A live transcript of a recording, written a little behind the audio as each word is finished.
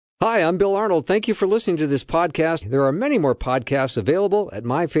Hi, I'm Bill Arnold. Thank you for listening to this podcast. There are many more podcasts available at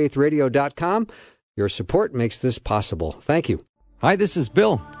myfaithradio.com. Your support makes this possible. Thank you. Hi, this is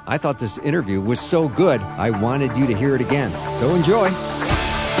Bill. I thought this interview was so good, I wanted you to hear it again. So enjoy.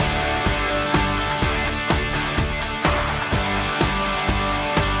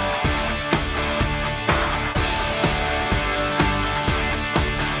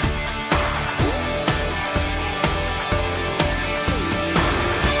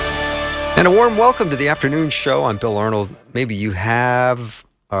 And a warm welcome to the afternoon show. I'm Bill Arnold. Maybe you have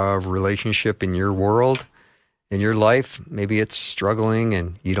a relationship in your world, in your life. Maybe it's struggling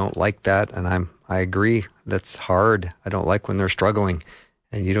and you don't like that. And I agree. That's hard. I don't like when they're struggling,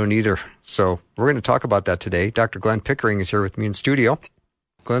 and you don't either. So we're going to talk about that today. Dr. Glenn Pickering is here with me in studio.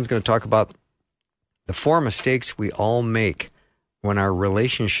 Glenn's going to talk about the 4 mistakes we all make when our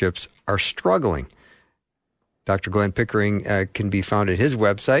relationships are struggling. Dr. Glenn Pickering can be found at his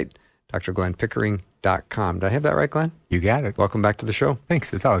website, drglennpickering.com. Did I have that right, Glenn? You got it. Welcome back to the show.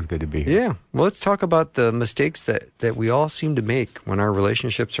 Thanks. It's always good to be here. Yeah. Well, let's talk about the mistakes that we all seem to make when our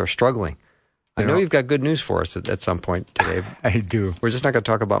relationships are struggling. I know you've got good news for us at some point today. I do. We're just not going to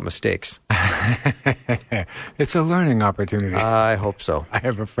talk about mistakes. It's a learning opportunity. I hope so. I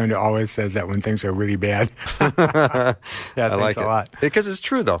have a friend who always says that when things are really bad. I like it a lot. Because it's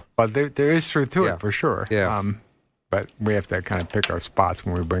true, though. But there is truth to it, for sure. Yeah. But we have to kind of pick our spots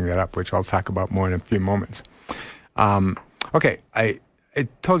when we bring that up, which I'll talk about more in a few moments. Okay, I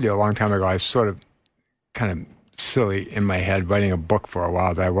told you a long time ago I was sort of kind of silly in my head writing a book for a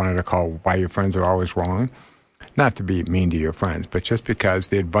while that I wanted to call Why Your Friends Are Always Wrong. Not to be mean to your friends, but just because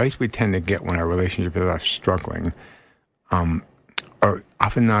the advice we tend to get when our relationships are struggling are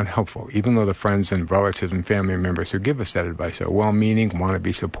often not helpful, even though the friends and relatives and family members who give us that advice are well-meaning, want to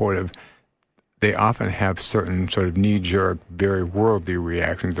be supportive. They often have certain sort of knee-jerk, very worldly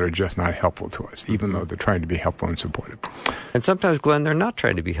reactions that are just not helpful to us, even though they're trying to be helpful and supportive. And sometimes, Glenn, they're not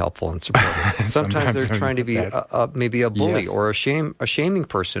trying to be helpful and supportive. Sometimes they're trying to be maybe a bully, yes, or a shaming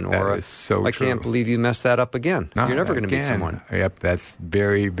person, or I can't believe you messed that up again. You're never going to meet someone. Yep, that's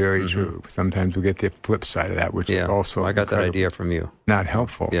very, very true. Sometimes we get the flip side of that, which is also I got that idea from you. Not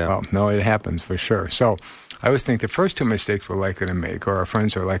helpful. Yeah. Well, no, it happens for sure. So I always think the first 2 mistakes we're likely to make, or our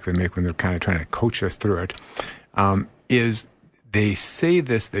friends are likely to make when they're kind of trying to coach us through it, is they say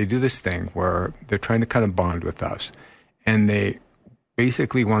this, they do this thing where they're trying to kind of bond with us, and they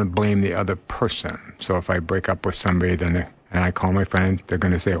basically want to blame the other person. So if I break up with somebody, and I call my friend, they're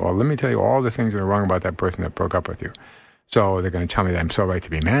going to say, well, let me tell you all the things that are wrong about that person that broke up with you. So they're going to tell me that I'm so right to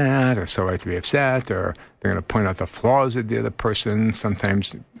be mad, or so right to be upset, or they're going to point out the flaws of the other person.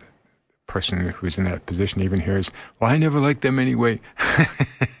 Sometimes person who's in that position even hears, well, I never liked them anyway.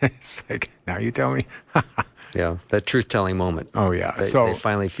 It's like, now you tell me. Yeah, that truth-telling moment. Oh, yeah. They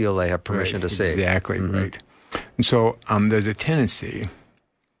finally feel they have permission to say. Exactly, right. And so there's a tendency,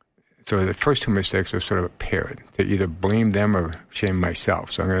 so the first 2 mistakes are sort of a paired, to either blame them or shame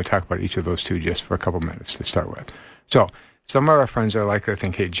myself. So I'm going to talk about each of those 2 just for a couple minutes to start with. So some of our friends are likely to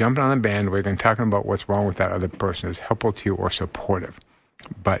think, hey, jumping on the bandwagon, talking about what's wrong with that other person is helpful to you or supportive.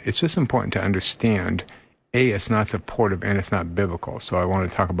 But it's just important to understand, A, it's not supportive and it's not biblical. So I want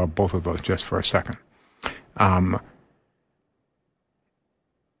to talk about both of those just for a second. When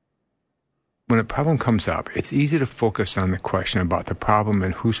a problem comes up, it's easy to focus on the question about the problem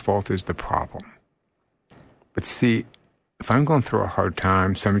and whose fault is the problem. But see, if I'm going through a hard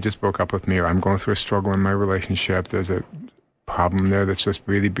time, somebody just broke up with me, or I'm going through a struggle in my relationship, there's a problem there that's just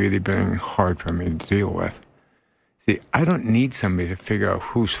really, really been hard for me to deal with. See, I don't need somebody to figure out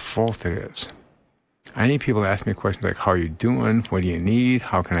whose fault it is. I need people to ask me questions like, how are you doing? What do you need?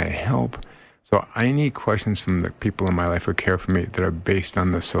 How can I help? So I need questions from the people in my life who care for me that are based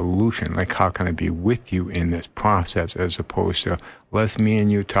on the solution, like how can I be with you in this process, as opposed to let's me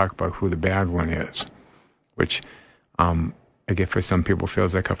and you talk about who the bad one is, which I get for some people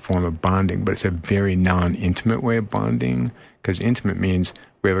feels like a form of bonding, but it's a very non-intimate way of bonding, because intimate means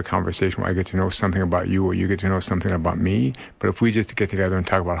we have a conversation where I get to know something about you or you get to know something about me. But if we just get together and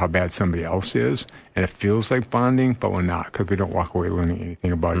talk about how bad somebody else is, and it feels like bonding, but we're not, because we don't walk away learning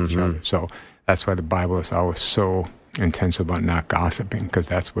anything about each other. So that's why the Bible is always so intense about not gossiping, because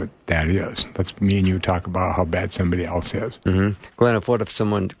that's what that is. That's me and you talk about how bad somebody else is. Glenn, what if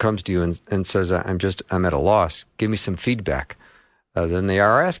someone comes to you and says, I'm at a loss, give me some feedback? Then they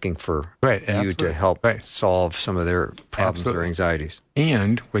are asking for you to help solve some of their problems or anxieties.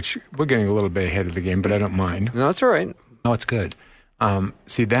 And, which we're getting a little bit ahead of the game, but I don't mind. No, that's all right. No, it's good.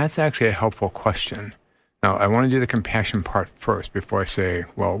 See, that's actually a helpful question. Now, I want to do the compassion part first before I say,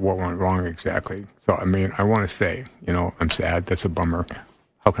 well, what went wrong exactly? So, I mean, I want to say, I'm sad. That's a bummer.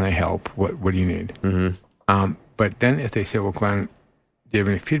 How can I help? What do you need? Mm-hmm. But then if they say, well, Glenn, do you have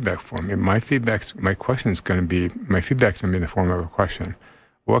any feedback for me? My feedback's going to be in the form of a question.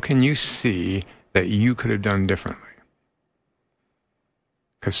 What can you see that you could have done differently?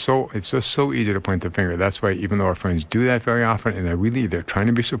 Because it's just so easy to point the finger. That's why even though our friends do that very often, and they're trying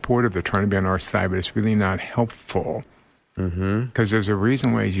to be supportive, they're trying to be on our side, but it's really not helpful. Because there's a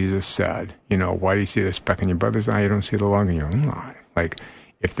reason why Jesus said, why do you see the speck in your brother's eye? You don't see the log in your own eye. Like,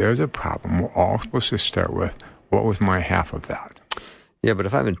 if there's a problem, we're all supposed to start with, what was my half of that? Yeah, but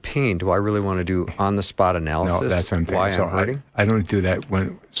if I'm in pain, do I really want to do on-the-spot analysis? No, that's what I'm thinking. Why so I'm hurting? I don't do that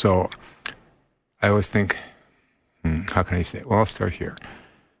so I always think, how can I say it? Well, I'll start here.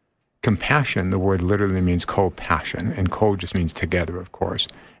 Compassion, the word literally means co-passion, and co just means together, of course.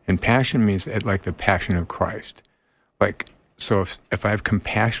 And passion means like the passion of Christ. Like, so if I have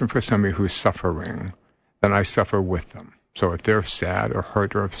compassion for somebody who's suffering, then I suffer with them. So if they're sad or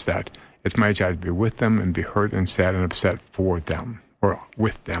hurt or upset, it's my job to be with them and be hurt and sad and upset for them, or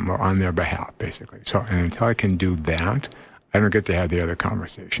with them, or on their behalf, basically. So, and until I can do that, I don't get to have the other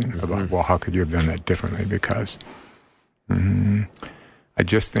conversation about, well, how could you have done that differently? Because I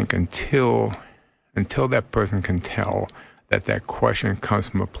just think until that person can tell that question comes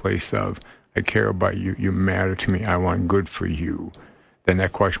from a place of, I care about you, you matter to me, I want good for you, then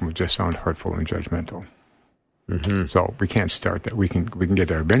that question would just sound hurtful and judgmental. So we can't start that. We can get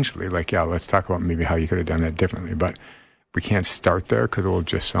there eventually. Like, yeah, let's talk about maybe how you could have done that differently. But we can't start there because it will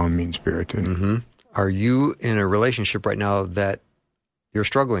just sound mean-spirited. Are you in a relationship right now that you're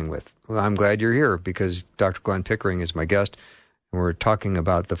struggling with? Well, I'm glad you're here because Dr. Glenn Pickering is my guest. And we're talking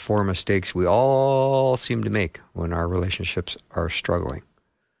about the 4 mistakes we all seem to make when our relationships are struggling.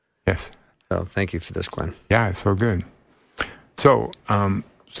 Yes. So thank you for this, Glenn. Yeah, it's so good. So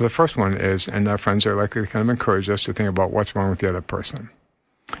the first one is, and our friends are likely to kind of encourage us to think about what's wrong with the other person.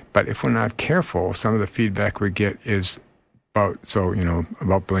 But if we're not careful, some of the feedback we get is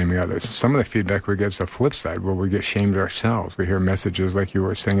about blaming others. Some of the feedback we get is the flip side, where we get shamed ourselves. We hear messages like you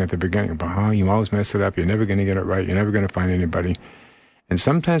were saying at the beginning about, you always mess it up, you're never going to get it right, you're never going to find anybody. And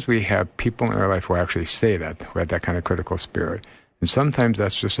sometimes we have people in our life who actually say that, who have that kind of critical spirit. And sometimes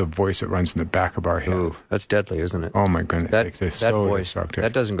that's just a voice that runs in the back of our head. Ooh, that's deadly, isn't it? Oh, my goodness. It's so voice, destructive.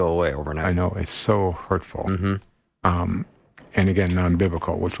 that doesn't go away overnight. I know. It's so hurtful. And again,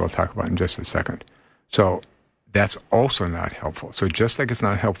 non-biblical, which we'll talk about in just a second. So that's also not helpful. So just like it's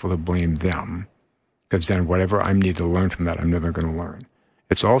not helpful to blame them, because then whatever I need to learn from that, I'm never going to learn.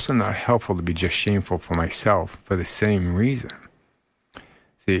 It's also not helpful to be just shameful for myself for the same reason.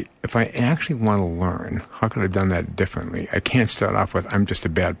 See, if I actually want to learn, how could I have done that differently? I can't start off with, I'm just a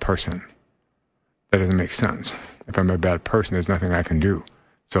bad person. That doesn't make sense. If I'm a bad person, there's nothing I can do.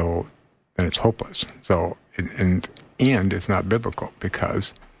 So then it's hopeless. So, and it's not biblical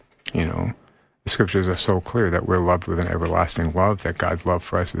because, the scriptures are so clear that we're loved with an everlasting love, that God's love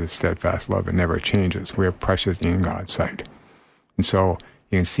for us is a steadfast love. It never changes. We are precious in God's sight. And so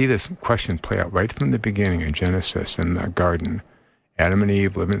you can see this question play out right from the beginning in Genesis in the garden. Adam and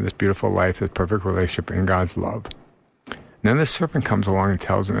Eve living this beautiful life, this perfect relationship in God's love. And then the serpent comes along and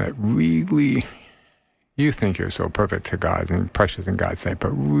tells them that really, you think you're so perfect to God and precious in God's sight,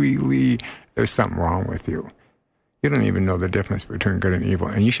 but really there's something wrong with you. You don't even know the difference between good and evil,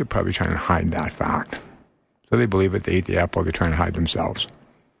 and you should probably try and hide that fact. So they believe it, they eat the apple, they try and hide themselves.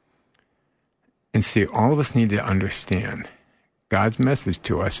 And see, all of us need to understand God's message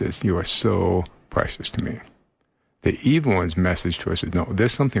to us is, you are so precious to me. The evil one's message to us is, no,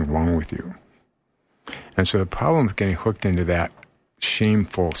 there's something wrong with you. And so the problem with getting hooked into that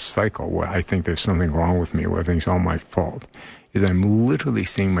shameful cycle where I think there's something wrong with me, where everything's all my fault, is I'm literally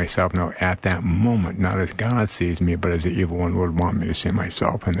seeing myself now at that moment, not as God sees me, but as the evil one would want me to see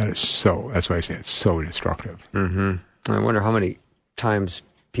myself. And that's why I say it's so destructive. I wonder how many times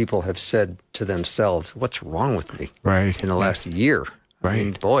people have said to themselves, what's wrong with me? Right. In the last year. Right. I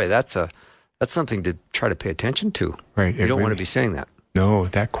mean, boy, that's something to try to pay attention to. Right. You don't want to be saying that. No,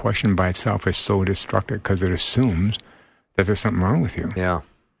 that question by itself is so destructive because it assumes that there's something wrong with you. Yeah.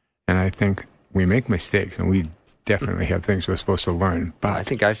 And I think we make mistakes, and we definitely have things we're supposed to learn. But I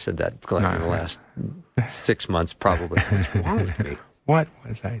think I've said that, Glenn, in the last 6 months, probably. What's wrong with me? What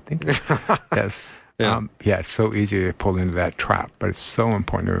was I thinking? Yes. Yeah. It's so easy to pull into that trap, but it's so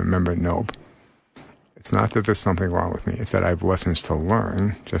important to remember, no, it's not that there's something wrong with me. It's that I have lessons to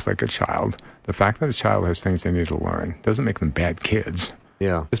learn, just like a child. The fact that a child has things they need to learn doesn't make them bad kids.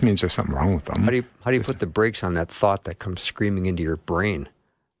 Yeah. This means there's something wrong with them. How do you put the brakes on that thought that comes screaming into your brain?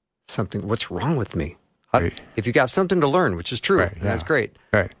 What's wrong with me? Right. If you got something to learn, which is true, Right, that's great.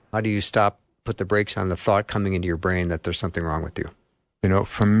 Right. How do you put the brakes on the thought coming into your brain that there's something wrong with you?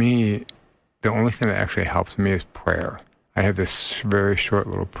 For me, the only thing that actually helps me is prayer. I have this very short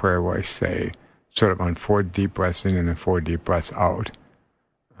little prayer where I say, sort of on 4 deep breaths in and then 4 deep breaths out.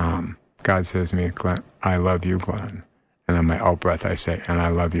 God says to me, Glenn, I love you, Glenn. And on my out breath, I say, and I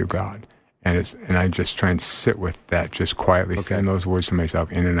love you, God. And I just try and sit with that, just quietly saying those words to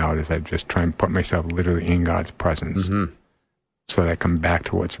myself in and out as I just try and put myself literally in God's presence. Mm-hmm. So that I come back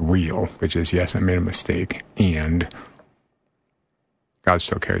to what's real, which is, yes, I made a mistake, and God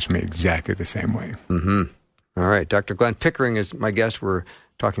still cares for me exactly the same way. Mm-hmm. All right. Dr. Glenn Pickering is my guest. We're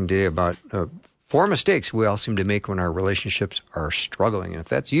talking today about 4 mistakes we all seem to make when our relationships are struggling. And if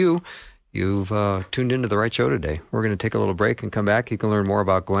that's you, you've tuned into the right show today. We're going to take a little break and come back. You can learn more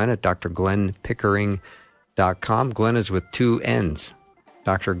about Glenn at drglennpickering.com. Glenn is with 2 N's.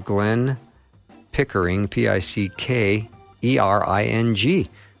 Dr. Glenn Pickering, Pickering.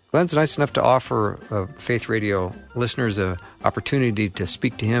 Glenn's nice enough to offer Faith Radio listeners an opportunity to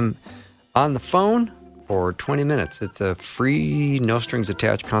speak to him on the phone for 20 minutes. It's a free,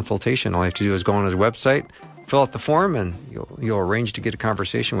 no-strings-attached consultation. All you have to do is go on his website, fill out the form, and you'll arrange to get a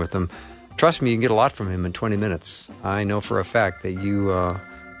conversation with him. Trust me, you can get a lot from him in 20 minutes. I know for a fact that you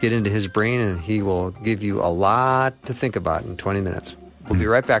get into his brain, and he will give you a lot to think about in 20 minutes. We'll be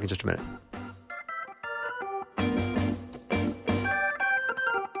right back in just a minute.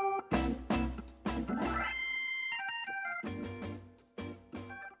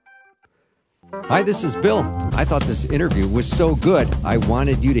 Hi, this is Bill. I thought this interview was so good, I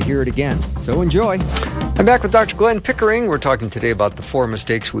wanted you to hear it again. So enjoy. I'm back with Dr. Glenn Pickering. We're talking today about the 4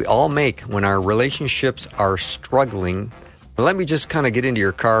 mistakes we all make when our relationships are struggling. But let me just kind of get into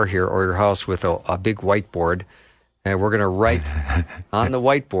your car here or your house with a big whiteboard. And we're going to write on the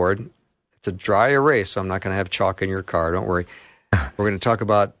whiteboard. It's a dry erase, so I'm not going to have chalk in your car. Don't worry. We're going to talk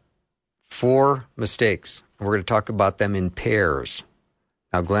about 4 mistakes. We're going to talk about them in pairs.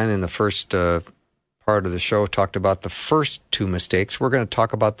 Now, Glenn, in the first part of the show, talked about the first 2 mistakes. We're going to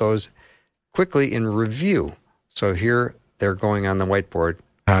talk about those quickly in review. So here they're going on the whiteboard.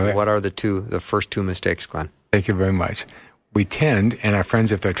 Right. What are the first 2 mistakes, Glenn? Thank you very much. We tend, and our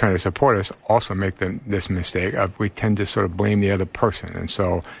friends, if they're trying to support us, also make this mistake of we tend to sort of blame the other person. And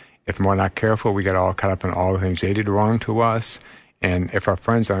so if we're not careful, we get all caught up in all the things they did wrong to us. And if our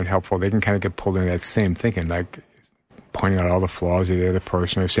friends aren't helpful, they can kind of get pulled into that same thinking, like pointing out all the flaws of the other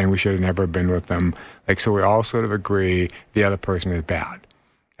person or saying we should have never been with them. So we all sort of agree the other person is bad.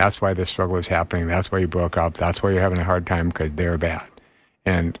 That's why this struggle is happening. That's why you broke up. That's why you're having a hard time, because they're bad.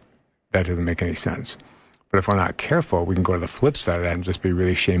 And that doesn't make any sense. But if we're not careful, we can go to the flip side of that and just be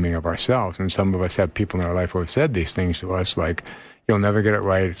really shaming of ourselves. And some of us have people in our life who have said these things to us, like, you'll never get it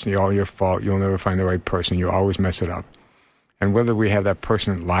right. It's all your fault. You'll never find the right person. You always mess it up. And whether we have that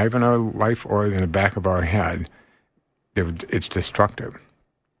person live in our life or in the back of our head, it's destructive.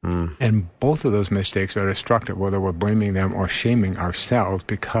 And both of those mistakes are destructive, whether we're blaming them or shaming ourselves,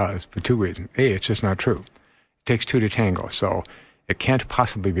 because for 2 reasons. A, it's just not true. It takes 2 to tango. So it can't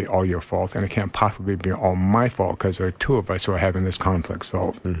possibly be all your fault, and it can't possibly be all my fault, because there are 2 of us who are having this conflict.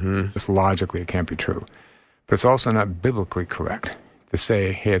 So just logically, it can't be true. But it's also not biblically correct to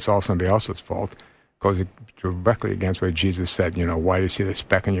say, hey, it's all somebody else's fault. Goes directly against what Jesus said, why do you see the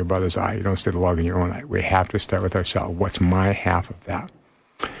speck in your brother's eye? You don't see the log in your own eye. We have to start with ourselves. What's my half of that?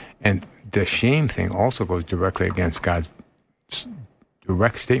 And the shame thing also goes directly against God's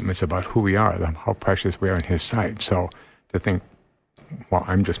direct statements about who we are, how precious we are in His sight. So to think, well,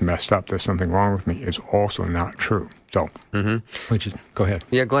 I'm just messed up, there's something wrong with me, is also not true. So, go ahead.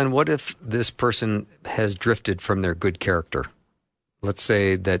 Yeah, Glenn, what if this person has drifted from their good character? Let's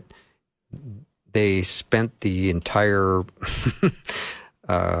say that they spent the entire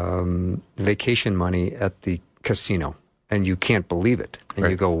vacation money at the casino, and you can't believe it. And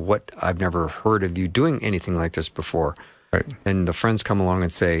you go, what? I've never heard of you doing anything like this before. Right. And the friends come along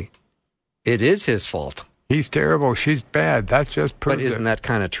and say, it is his fault. He's terrible. She's bad. That just proves But isn't that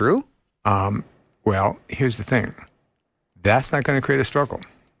kind of true? Well, here's the thing. That's not going to create a struggle.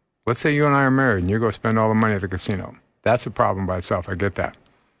 Let's say you and I are married and you go spend all the money at the casino. That's a problem by itself. I get that.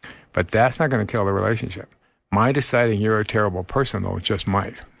 But that's not going to kill the relationship. My deciding you're a terrible person, though, just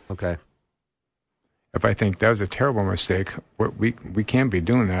might. Okay. If I think that was a terrible mistake, we can't be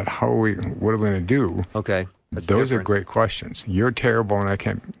doing that. What are we going to do? Okay. Those are great questions. You're terrible, and I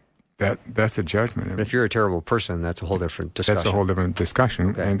can't. That's a judgment. But if you're a terrible person, that's a whole different discussion. That's a whole different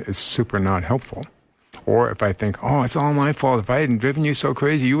discussion, and it's super not helpful. Or if I think, oh, it's all my fault. If I hadn't driven you so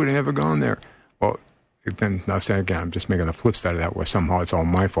crazy, you would have never gone there. Well, then, now saying again, I'm just making the flip side of that, where somehow it's all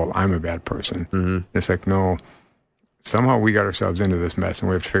my fault. I'm a bad person. Mm-hmm. It's like, no, somehow we got ourselves into this mess, and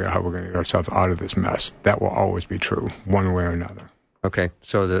we have to figure out how we're going to get ourselves out of this mess. That will always be true, one way or another. Okay.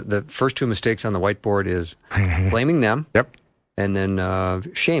 So the first two mistakes on the whiteboard is blaming them. Yep. And then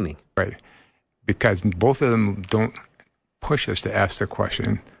shaming. Right. Because both of them don't push us to ask the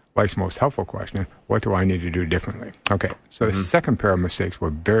question, life's most helpful question, what do I need to do differently? Okay. So the second pair of mistakes we're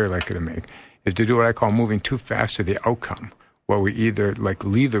very likely to make is to do what I call moving too fast to the outcome, where we either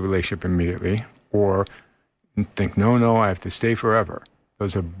leave the relationship immediately or think, no, I have to stay forever.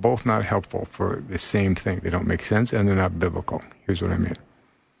 Those are both not helpful for the same thing. They don't make sense and they're not biblical. Here's what I mean.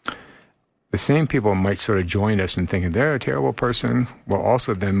 The same people might sort of join us in thinking they're a terrible person, will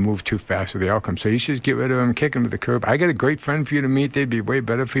also then move too fast to the outcome. So you should just get rid of them, kick them to the curb. I got a great friend for you to meet. They'd be way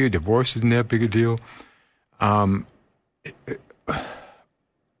better for you. Divorce isn't that big a deal.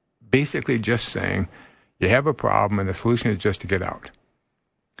 Basically just saying you have a problem and the solution is just to get out.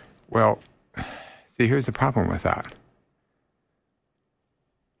 Well, see, here's the problem with that.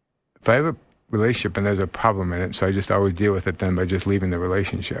 If I have a relationship and there's a problem in it, so I just always deal with it then by just leaving the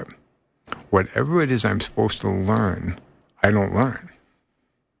relationship. Whatever it is I'm supposed to learn, I don't learn.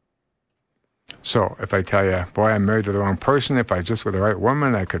 So if I tell you, boy, I'm married to the wrong person, if I was just with the right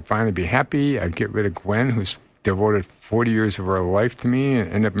woman, I could finally be happy, I'd get rid of Gwen, who's devoted 40 years of her life to me,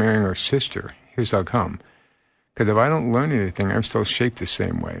 and end up marrying her sister. Here's how come. Because if I don't learn anything, I'm still shaped the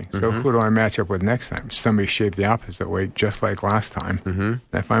same way. So who do I match up with next time? Somebody shaped the opposite way, just like last time. And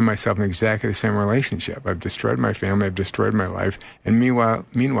I find myself in exactly the same relationship. I've destroyed my family, I've destroyed my life, and meanwhile,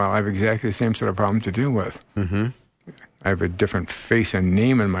 I have exactly the same set of problems to deal with. I have a different face and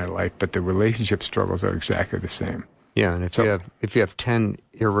name in my life, but the relationship struggles are exactly the same. Yeah, and if you have 10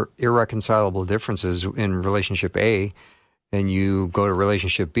 irreconcilable differences in relationship A, and you go to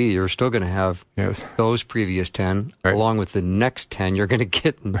relationship B, you're still going to have those previous 10, along with the next 10 you're going to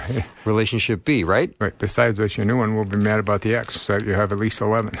get in relationship B, right? Right. Besides which, your new one will be mad about the ex, so you have at least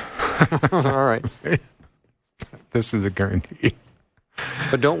 11. All right. This is a guarantee.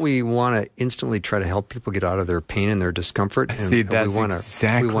 But don't we want to instantly try to help people get out of their pain and their discomfort? And See, that's we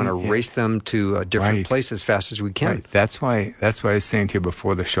want to race them to a different place as fast as we can. Right. That's why I was saying to you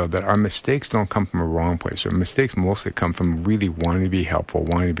before the show that our mistakes don't come from a wrong place. Our mistakes mostly come from really wanting to be helpful,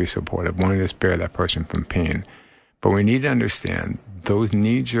 wanting to be supportive, wanting to spare that person from pain. But we need to understand those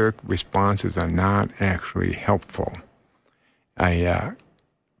knee-jerk responses are not actually helpful. A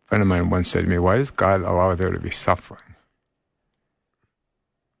friend of mine once said to me, "Why does God allow there to be suffering?"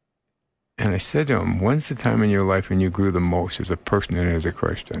 And I said to him, when's the time in your life when you grew the most as a person and as a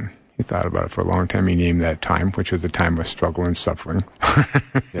Christian? He thought about it for a long time. He named that time, which was the time of struggle and suffering.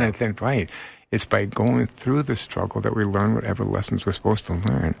 And I think, right, it's by going through the struggle that we learn whatever lessons we're supposed to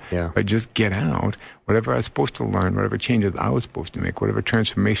learn. Yeah. But just get out, whatever I was supposed to learn, whatever changes I was supposed to make, whatever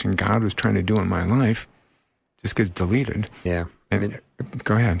transformation God was trying to do in my life, just gets deleted. Yeah. And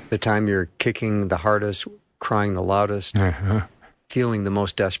go ahead. The time you're kicking the hardest, crying the loudest, feeling the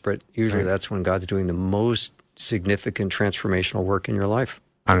most desperate, usually that's when God's doing the most significant transformational work in your life.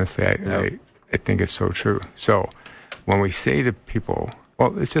 Honestly, I think it's so true. So when we say to people,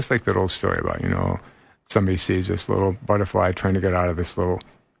 well, it's just like that old story about, somebody sees this little butterfly trying to get out of this little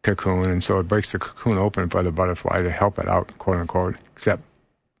cocoon, and so it breaks the cocoon open for the butterfly to help it out, quote unquote, except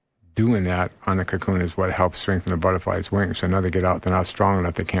doing that on the cocoon is what helps strengthen the butterfly's wings. So now they get out, they're not strong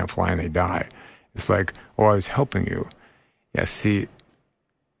enough, they can't fly, and they die. It's like, I was helping you. Yeah, see,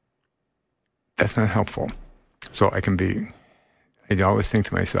 that's not helpful. So I always think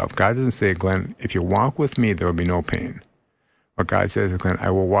to myself, God doesn't say, Glenn, if you walk with me, there will be no pain. What God says is, Glenn, I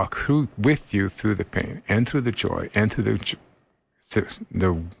will walk with you through the pain and through the joy and through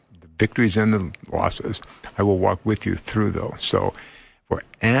the victories and the losses. I will walk with you through those. So if we're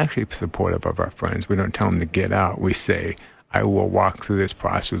actually supportive of our friends, we don't tell them to get out. We say, I will walk through this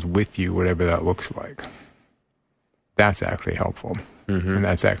process with you, whatever that looks like. That's actually helpful, and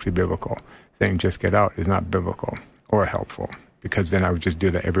that's actually biblical. Saying just get out is not biblical or helpful, because then I would just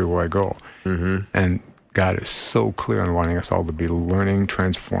do that everywhere I go. And God is so clear on wanting us all to be learning,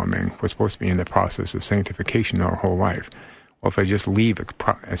 transforming. We're supposed to be in the process of sanctification our whole life. Well, if I just leave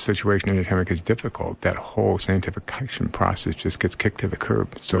a situation anytime it gets difficult, that whole sanctification process just gets kicked to the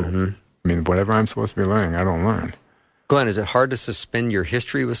curb. So, whatever I'm supposed to be learning, I don't learn. Glenn, is it hard to suspend your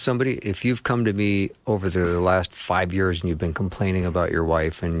history with somebody? If you've come to me over the last 5 years and you've been complaining about your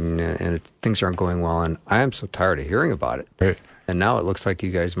wife and things aren't going well, and I am so tired of hearing about it, right. And now it looks like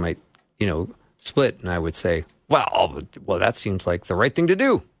you guys might, split, and I would say, well, that seems like the right thing to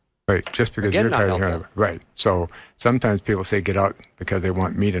do. Right, just because you're tired of hearing about it. Right. So sometimes people say get out because they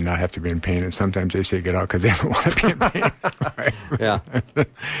want me to not have to be in pain, and sometimes they say get out because they don't want to be in pain. Right. Yeah.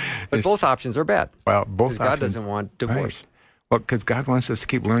 But both options are bad. Well, both options. God doesn't want divorce. Right. Well, because God wants us to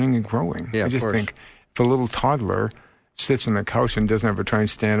keep learning and growing. Yeah, I just think for a little toddler, sits on the couch and doesn't ever try and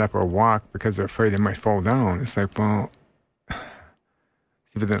stand up or walk because they're afraid they might fall down. It's like, well,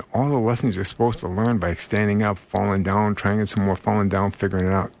 see, but then all the lessons you're supposed to learn by standing up, falling down, trying to get some more, falling down, figuring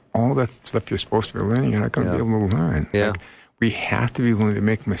it out, all that stuff you're supposed to be learning, you're not going to be able to learn. Yeah. Like, we have to be willing to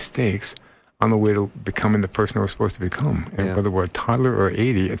make mistakes on the way to becoming the person we're supposed to become. And whether we're a toddler or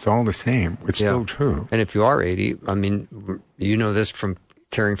 80, it's all the same. It's still true. And if you are 80, I mean, you know this from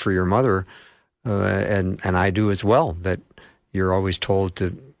caring for your mother, and I do as well, that you're always told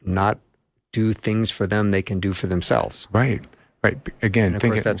to not do things for them they can do for themselves. Right. Again, and of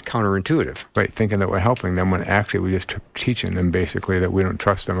course, that's counterintuitive. Right, thinking that we're helping them when actually we're just teaching them basically that we don't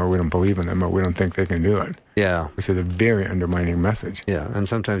trust them or we don't believe in them or we don't think they can do it. Yeah. Which is a very undermining message. Yeah, and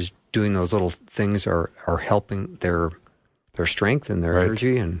sometimes doing those little things are helping their strength and their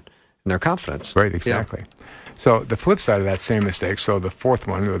energy and their confidence. Right, exactly. Yeah. So the flip side of that same mistake, so the fourth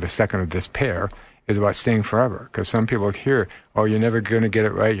one or the second of this pair, is about staying forever. Because some people hear, oh, you're never going to get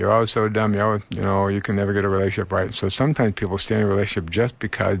it right. You're always so dumb. You always, you can never get a relationship right. So sometimes people stay in a relationship just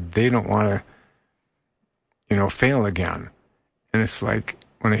because they don't want to, fail again. And it's like,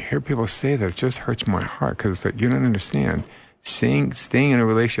 when I hear people say that, it just hurts my heart because it's like, you don't understand. Staying in a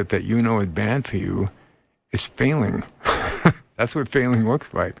relationship that you know is bad for you is failing. That's what failing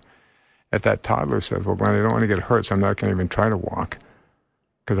looks like. If that toddler says, well, Glenn, I don't want to get hurt, so I'm not going to even try to walk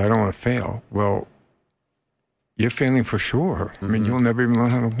because I don't want to fail. Well, you're failing for sure. I mean, you'll never even learn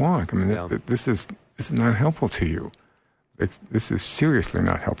how to walk. I mean, this is not helpful to you. This is seriously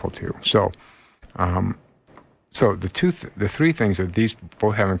not helpful to you. So, the three things that these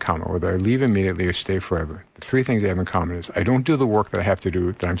both have in common, whether I leave immediately or stay forever, the three things they have in common is I don't do the work that I have to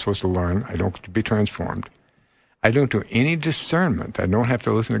do, that I'm supposed to learn. I don't be transformed. I don't do any discernment. I don't have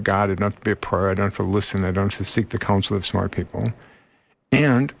to listen to God. I don't have to be a prayer. I don't have to listen. I don't have to seek the counsel of smart people.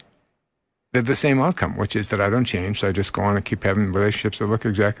 And they're the same outcome, which is that I don't change. So I just go on and keep having relationships that look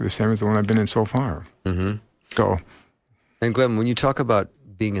exactly the same as the one I've been in so far. Mm-hmm. So, and Glenn, when you talk about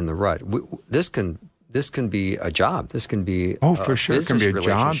being in the rut, this can be a job. This can be for sure. It can be a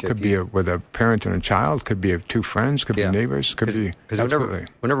job. Could be with a parent and a child. Could be two friends. Could be neighbors. Could be absolutely.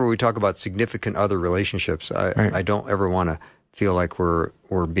 Whenever we talk about significant other relationships, I don't ever want to feel like we're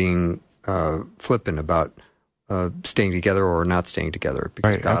being flippant about staying together or not staying together,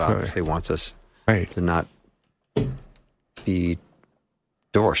 because God obviously wants us to not be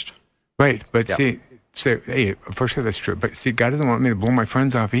divorced. Right, but see, for sure that's true. But see, God doesn't want me to blow my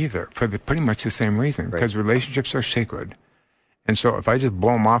friends off either for pretty much the same reason, because relationships are sacred. And so if I just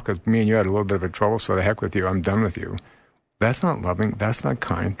blow them off because me and you had a little bit of a trouble, so the heck with you, I'm done with you. That's not loving. That's not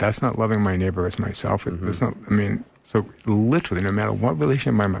kind. That's not loving my neighbor as myself. It's not. I mean. So literally, no matter what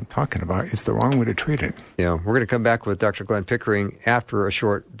relationship I'm talking about, it's the wrong way to treat it. Yeah, we're going to come back with Dr. Glenn Pickering after a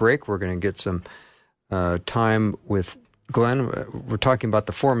short break. We're going to get some time with Glenn. We're talking about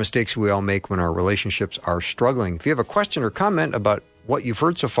the 4 mistakes we all make when our relationships are struggling. If you have a question or comment about what you've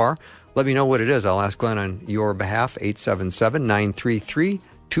heard so far, let me know what it is. I'll ask Glenn on your behalf,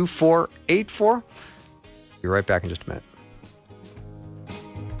 877-933-2484. Be right back in just a minute.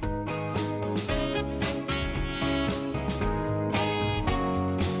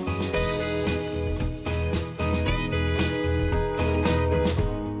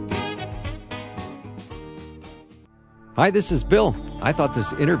 Hi, this is Bill. I thought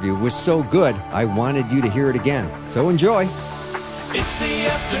this interview was so good, I wanted you to hear it again. So enjoy. It's the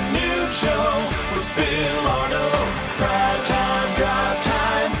afternoon show with Bill Arnold. Drive time, drive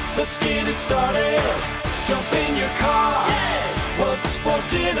time. Let's get it started. Jump in your car. Yeah. What's for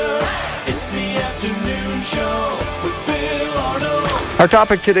dinner? Hey. It's the afternoon show with Bill Arnold. Our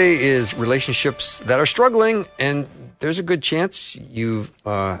topic today is relationships that are struggling, and there's a good chance you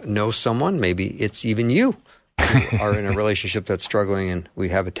know someone, maybe it's even you, are in a relationship that's struggling, and we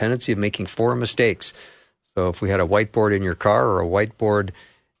have a tendency of making 4 mistakes. So if we had a whiteboard in your car or a whiteboard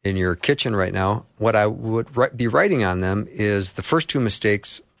in your kitchen right now, what I would be writing on them is the first 2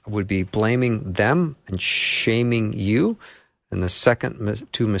 mistakes would be blaming them and shaming you. And the second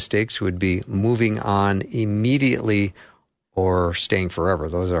 2 mistakes would be moving on immediately or staying forever.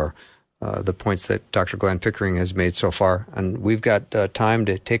 Those are the points that Dr. Glenn Pickering has made so far. And we've got time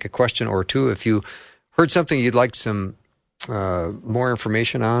to take a question or two. If you heard something you'd like some more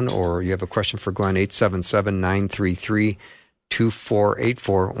information on, or you have a question for Glenn,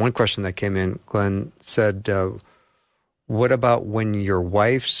 877-933-2484. One question that came in, Glenn said, what about when your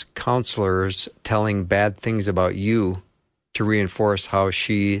wife's counselor's telling bad things about you to reinforce how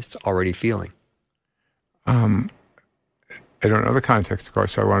she's already feeling? I don't know the context, of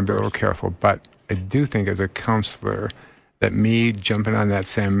course, so I want to be a little careful, but I do think as a counselor that me jumping on that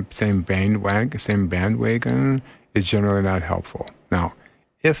same bandwagon is generally not helpful. Now,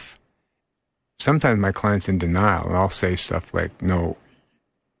 if sometimes my client's in denial, and I'll say stuff like, no,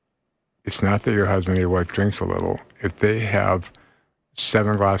 it's not that your husband or your wife drinks a little. If they have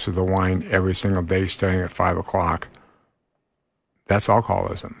 7 glasses of wine every single day starting at 5 o'clock, that's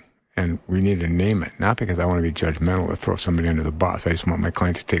alcoholism. And we need to name it, not because I want to be judgmental or throw somebody under the bus. I just want my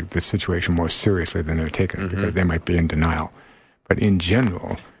client to take this situation more seriously than they're taking it, because they might be in denial. But in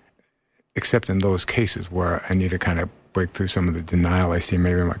general, except in those cases where I need to kind of break through some of the denial I see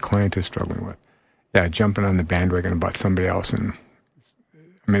maybe my client is struggling with, jumping on the bandwagon about somebody else, and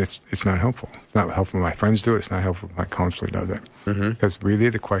I mean, it's not helpful. It's not helpful when my friends do it. It's not helpful when my counselor does it. Because really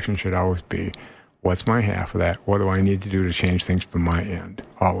the question should always be, what's my half of that? What do I need to do to change things from my end?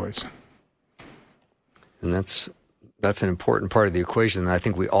 Always. And that's an important part of the equation that I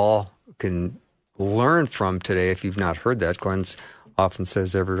think we all can learn from today. If you've not heard that, Glenn often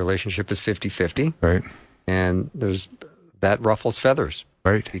says every relationship is 50-50. Right. And that ruffles feathers.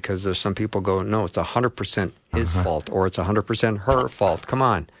 Right. Because there's some people go, no, it's 100% his fault, or it's 100% her fault. Come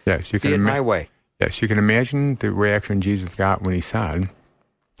on. Yes, you see can it my way. Yes, you can imagine the reaction Jesus got when he said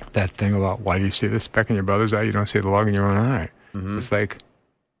that thing about, why do you see the speck in your brother's eye? You don't see the log in your own eye. It's like,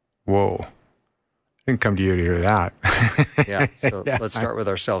 whoa. I didn't come to you to hear that. So let's start with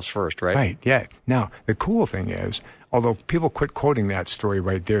ourselves first, right? Right, yeah. Now, the cool thing is, although people quit quoting that story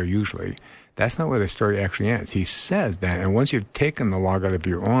right there usually, that's not where the story actually ends. He says that, and once you've taken the log out of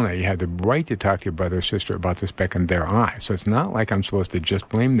your own eye, you have the right to talk to your brother or sister about the speck in their eye. So it's not like I'm supposed to just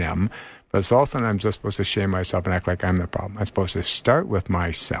blame them, but it's also not I'm just supposed to shame myself and act like I'm the problem. I'm supposed to start with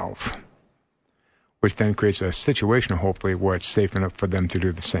myself, which then creates a situation, hopefully, where it's safe enough for them to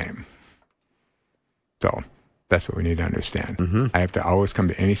do the same. So that's what we need to understand. I have to always come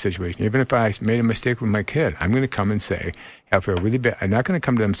to any situation. Even if I made a mistake with my kid, I'm going to come and say, I feel really bad. I'm not going to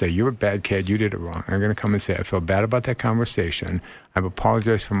come to them and say, you're a bad kid, you did it wrong. I'm going to come and say, I feel bad about that conversation. I've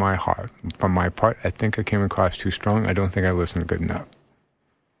apologized from my heart. From my part, I think I came across too strong. I don't think I listened good enough.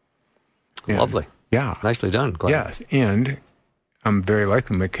 And, lovely. Yeah. Nicely done, Glenn. Yes. And I'm very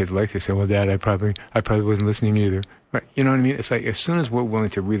likely my kids like to say, well, Dad, I probably wasn't listening either. Right. You know what I mean? It's like as soon as we're willing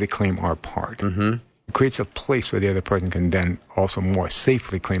to really claim our part, it creates a place where the other person can then also more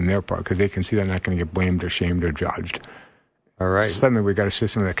safely claim their part, because they can see they're not going to get blamed or shamed or judged. All right. Suddenly we got a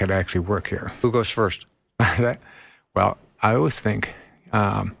system that could actually work here. Who goes first? Well, I always think if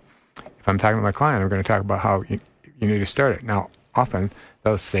I'm talking to my client, I'm going to talk about how you need to start it. Now, often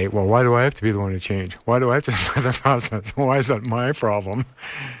they'll say, well, why do I have to be the one to change? Why do I have to start the process? Why is that my problem?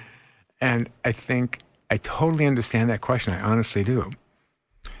 And I think I totally understand that question. I honestly do.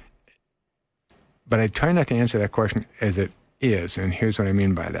 But I try not to answer that question as it is, and here's what I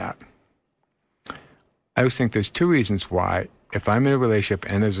mean by that. I always think there's 2 reasons why, if I'm in a relationship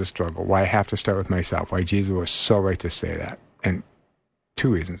and there's a struggle, why I have to start with myself, why Jesus was so right to say that. And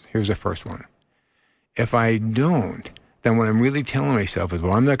 2 reasons. Here's the first one. If I don't, then what I'm really telling myself is,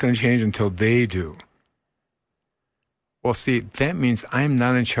 well, I'm not going to change until they do. Well, see, that means I'm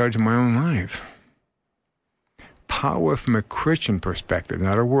not in charge of my own life. Power from a Christian perspective,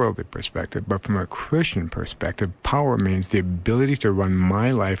 not a worldly perspective, but from a Christian perspective, power means the ability to run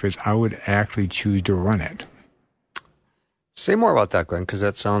my life as I would actually choose to run it. Say more about that, Glenn, because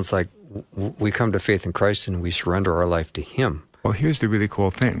that sounds like we come to faith in Christ and we surrender our life to Him. Well, here's the really cool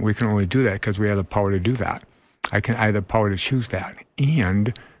thing. We can only do that because we have the power to do that. I have the power to choose that.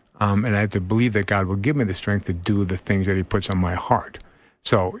 And I have to believe that God will give me the strength to do the things that He puts on my heart.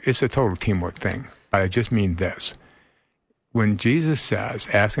 So it's a total teamwork thing. But I just mean this. When Jesus says,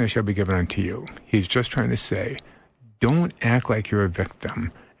 ask and it shall be given unto you, He's just trying to say, don't act like you're a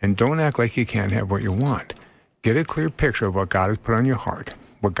victim, and don't act like you can't have what you want. Get a clear picture of what God has put on your heart,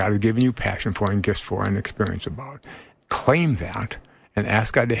 what God has given you passion for and gifts for and experience about. Claim that, and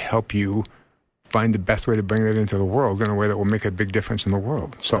ask God to help you find the best way to bring that into the world in a way that will make a big difference in the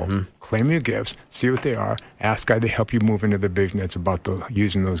world. So claim your gifts, see what they are, ask God to help you move into the vision that's about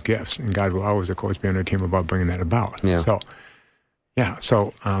using those gifts. And God will always, of course, be on our team about bringing that about. Yeah.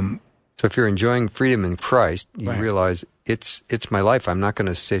 So if you're enjoying freedom in Christ, you realize it's my life. I'm not going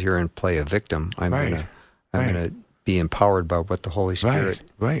to sit here and play a victim. I'm going to be empowered by what the Holy Spirit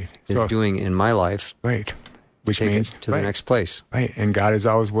is doing in my life. Right. Which take means it to the next place. Right. And God is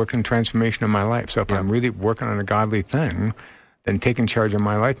always working transformation in my life. So if I'm really working on a godly thing, then taking charge of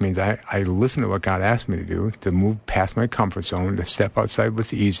my life means I listen to what God asked me to do, to move past my comfort zone, to step outside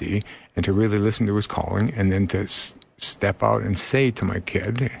what's easy, and to really listen to His calling, and then to step out and say to my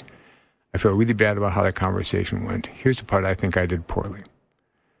kid, I feel really bad about how that conversation went. Here's the part I think I did poorly.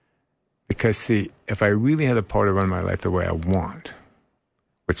 Because, see, if I really had the power to run my life the way I want,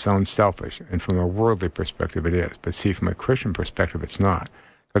 which sounds selfish. And from a worldly perspective, it is. But see, from a Christian perspective, it's not.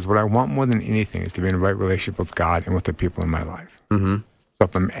 Because what I want more than anything is to be in the right relationship with God and with the people in my life. Mm-hmm. So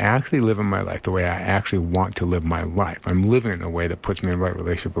if I'm actually living my life the way I actually want to live my life, I'm living in a way that puts me in the right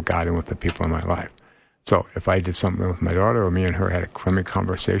relationship with God and with the people in my life. So if I did something with my daughter or me and her had a crummy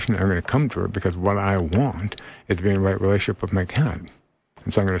conversation, I'm going to come to her because what I want is to be in the right relationship with my God.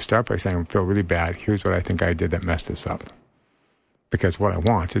 And so I'm going to start by saying, I feel really bad. Here's what I think I did that messed us up. Because what I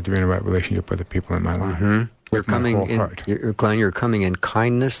want is to be in the right relationship with the people in my life. Mm-hmm. You're coming in, Glenn, you're coming in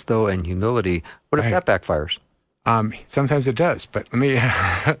kindness, though, and humility. What if that backfires? Sometimes it does, but let me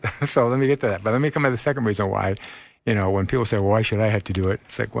get to that. But let me come to the second reason why, when people say, well, why should I have to do it?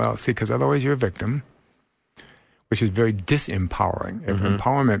 It's like, well, see, because otherwise you're a victim, which is very disempowering. If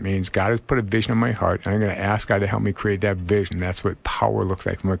empowerment means God has put a vision in my heart, and I'm going to ask God to help me create that vision. That's what power looks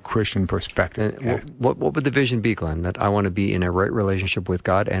like from a Christian perspective. What would the vision be, Glenn? That I want to be in a right relationship with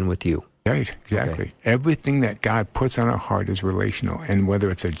God and with you. Right, exactly. Okay. Everything that God puts on our heart is relational. And whether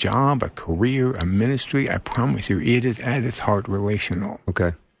it's a job, a career, a ministry, I promise you, it is at its heart relational.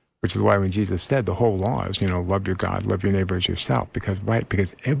 Okay. Which is why when Jesus said the whole law is, love your God, love your neighbor as yourself. Because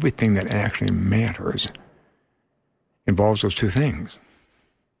everything that actually matters involves those two things.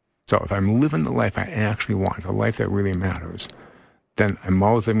 So if I'm living the life I actually want, a life that really matters, then I'm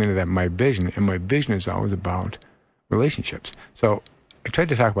always living into that my vision, and my vision is always about relationships. So I tried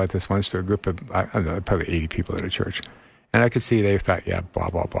to talk about this once to a group of, I don't know, probably 80 people at a church. And I could see they thought, yeah, blah,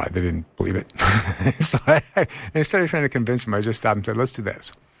 blah, blah. They didn't believe it. So instead of trying to convince them, I just stopped and said, let's do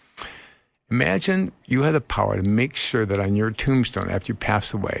this. Imagine you had the power to make sure that on your tombstone, after you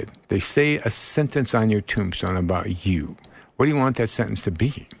pass away, they say a sentence on your tombstone about you. What do you want that sentence to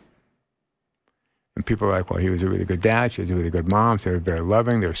be? And people are like, well, he was a really good dad. She was a really good mom. They were very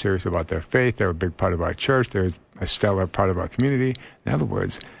loving. They were serious about their faith. They were a big part of our church. They were a stellar part of our community. In other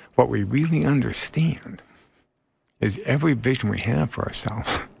words, what we really understand is every vision we have for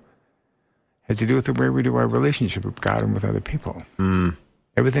ourselves has to do with the way we do our relationship with God and with other people.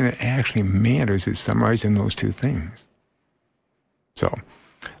 Everything that actually matters is summarized in those two things. So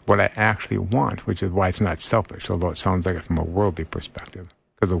what I actually want, which is why it's not selfish, although it sounds like it from a worldly perspective,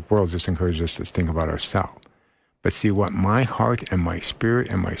 because the world just encourages us to think about ourselves. But see, what my heart and my spirit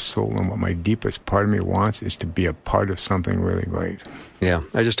and my soul and what my deepest part of me wants is to be a part of something really great. Yeah,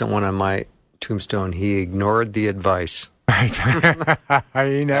 I just don't want on my tombstone, he ignored the advice. Right.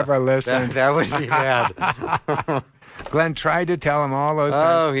 He never listened. That would be bad. Glenn tried to tell him all those things.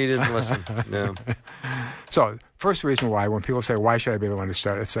 Oh, he didn't listen. No. So, first reason why, when people say, why should I be the one to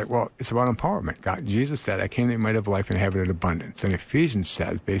start? It's like, well, it's about empowerment. Jesus said, I came that you might have life and have it in abundance. And Ephesians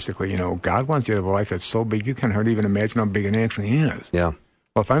says, basically, God wants you to have a life that's so big you can hardly even imagine how big it actually is. Yeah.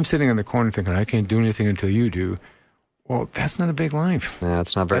 Well, if I'm sitting in the corner thinking, I can't do anything until you do, well, that's not a big life. Yeah,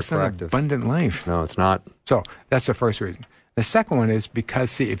 it's not very proactive. That's not an abundant life. No, it's not. So, that's the first reason. The second one is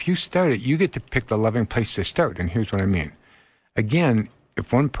because, see, if you start it, you get to pick the loving place to start. And here's what I mean. Again,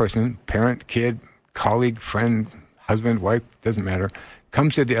 if one person, parent, kid, colleague, friend, husband, wife, doesn't matter,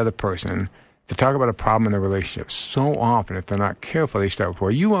 comes to the other person to talk about a problem in the relationship, so often, if they're not careful, they start with,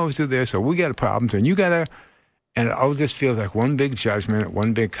 well, you always do this, or we got problems, and you got to, and it all just feels like one big judgment,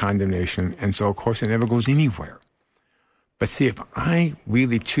 one big condemnation, and so, of course, it never goes anywhere. But see, if I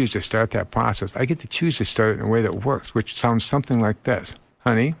really choose to start that process, I get to choose to start it in a way that works, which sounds something like this.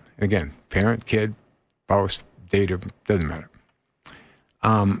 Honey, again, parent, kid, spouse, dater, doesn't matter.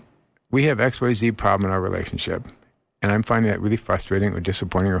 We have XYZ problem in our relationship, and I'm finding that really frustrating or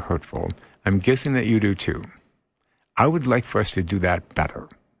disappointing or hurtful. I'm guessing that you do too. I would like for us to do that better.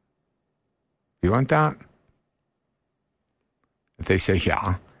 You want that? If they say,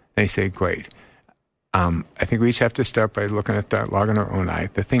 yeah, they say, great. I think we each have to start by looking at that log in our own eye.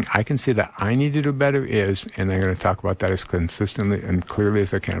 The thing I can see that I need to do better is, and I'm going to talk about that as consistently and clearly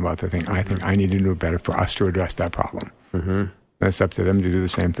as I can about the thing I think I need to do better for us to address that problem. Mm-hmm. That's up to them to do the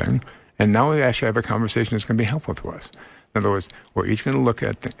same thing. And now we actually have a conversation that's going to be helpful to us. In other words, we're each going to look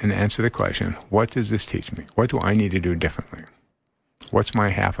at and answer the question, what does this teach me? What do I need to do differently? What's my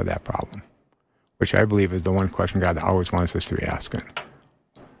half of that problem? Which I believe is the one question God always wants us to be asking.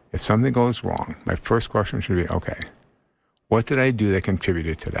 If something goes wrong, my first question should be, okay, what did I do that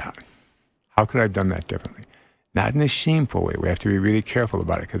contributed to that? How could I have done that differently? Not in a shameful way. We have to be really careful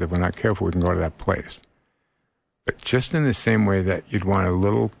about it, because if we're not careful, we can go to that place. But just in the same way that you'd want a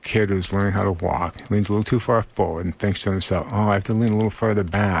little kid who's learning how to walk, leans a little too far forward and thinks to himself, oh, I have to lean a little further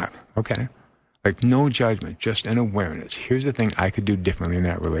back. Okay, Like no judgment, just an awareness. Here's the thing I could do differently in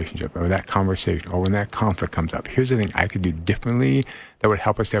that relationship or that conversation or when that conflict comes up. Here's the thing I could do differently that would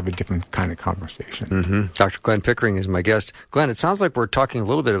help us to have a different kind of conversation. Mm-hmm. Dr. Glenn Pickering is my guest. Glenn, it sounds like we're talking a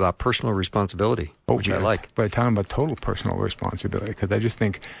little bit about personal responsibility, which I like. But talking about total personal responsibility, because I just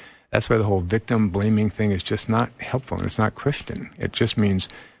think that's why the whole victim blaming thing is just not helpful and it's not Christian. It just means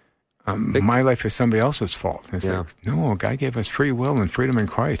my life is somebody else's fault. It's like, no, God gave us free will and freedom in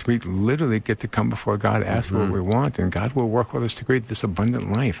Christ. We literally get to come before God, ask for what we want, and God will work with us to create this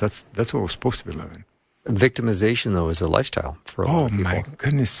abundant life. That's what we're supposed to be living. Victimization, though, is a lifestyle for a lot of people. Oh, my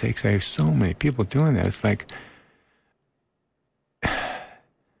goodness sakes. I have so many people doing that. It's like,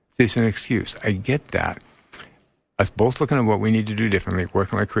 it's an excuse. I get that. Us both looking at what we need to do differently,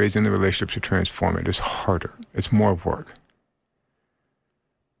 working like crazy in the relationship to transform it is harder. It's more work.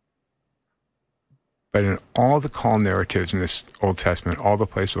 But in all the call narratives in this Old Testament, all the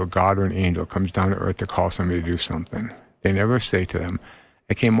places where God or an angel comes down to earth to call somebody to do something, they never say to them,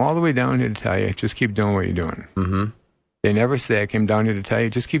 I came all the way down here to tell you, just keep doing what you're doing. Mm-hmm. They never say, I came down here to tell you,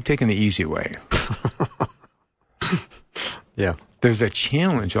 just keep taking the easy way. Yeah. There's a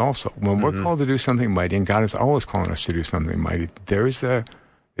challenge also. When we're called to do something mighty, and God is always calling us to do something mighty,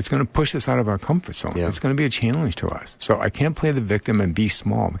 it's going to push us out of our comfort zone. Yeah. It's going to be a challenge to us. So I can't play the victim and be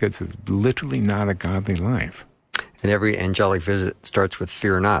small because it's literally not a godly life. And every angelic visit starts with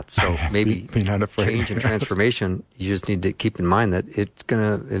fear not. So maybe be not afraid. Change and transformation, you just need to keep in mind that it's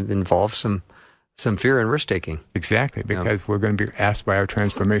going to involve some fear and risk-taking. Exactly, because we're going to be asked by our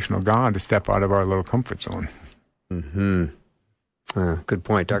transformational God to step out of our little comfort zone. Mm-hmm. Good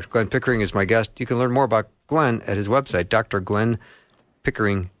point. Dr. Glenn Pickering is my guest. You can learn more about Glenn at his website,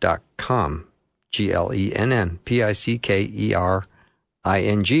 drglennpickering.com,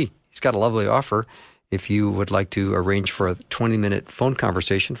 GLENNPICKERING. He's got a lovely offer if you would like to arrange for a 20-minute phone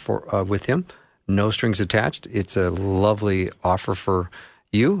conversation with him. No strings attached. It's a lovely offer for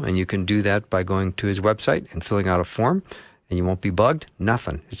you, and you can do that by going to his website and filling out a form, and you won't be bugged.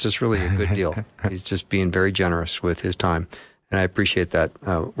 Nothing. It's just really a good deal. He's just being very generous with his time. And I appreciate that.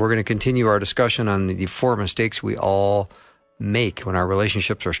 We're going to continue our discussion on the 4 mistakes we all make when our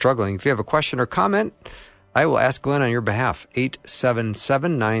relationships are struggling. If you have a question or comment, I will ask Glenn on your behalf.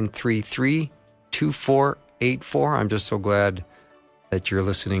 877-933-2484. I'm just so glad that you're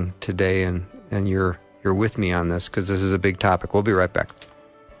listening today and you're with me on this because this is a big topic. We'll be right back.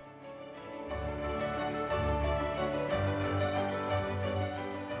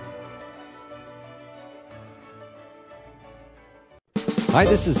 Hi,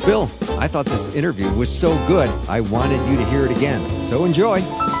 this is Bill. I thought this interview was so good, I wanted you to hear it again. So enjoy.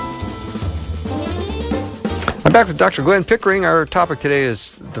 I'm back with Dr. Glenn Pickering. Our topic today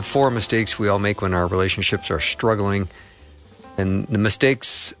is the 4 mistakes we all make when our relationships are struggling. And the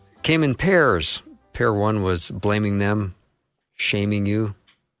mistakes came in pairs. Pair 1 was blaming them, shaming you.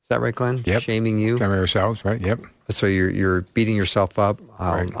 Is that right, Glenn? Yep. Shaming you. Shaming ourselves, right? Yep. So you're beating yourself up.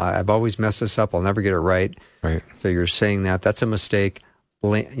 Right. I've always messed this up. I'll never get it right. Right. So you're saying that. That's a mistake.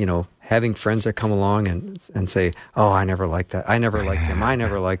 Having friends that come along and say, oh, I never liked that. I never liked him. I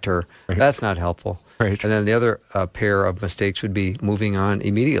never liked her. Right. That's not helpful. Right. And then the other pair of mistakes would be moving on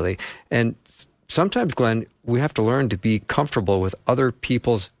immediately. And sometimes, Glenn, we have to learn to be comfortable with other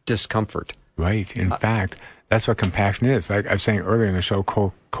people's discomfort. Right. In fact, that's what compassion is. Like I was saying earlier in the show,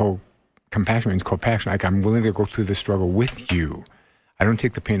 compassion means co-passion. Like I'm willing to go through the struggle with you. I don't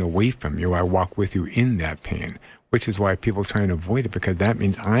take the pain away from you. I walk with you in that pain, which is why people try and avoid it, because that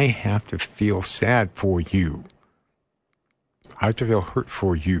means I have to feel sad for you. I have to feel hurt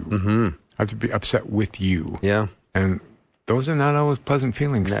for you. Mm-hmm. I have to be upset with you. Yeah. And those are not always pleasant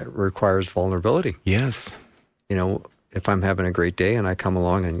feelings. And that requires vulnerability. Yes. If I'm having a great day and I come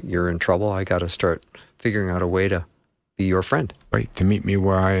along and you're in trouble, I got to start figuring out a way to be your friend. Right, to meet me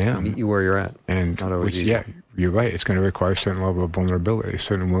where I am. To meet you where you're at. And not always easy. Yeah, you're right. It's going to require a certain level of vulnerability, a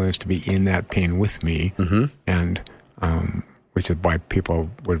certain willingness to be in that pain with me. Mm-hmm. And which is why people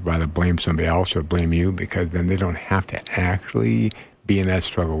would rather blame somebody else or blame you, because then they don't have to actually be in that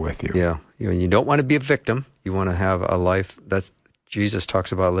struggle with you. Yeah. You don't want to be a victim. You want to have a life that Jesus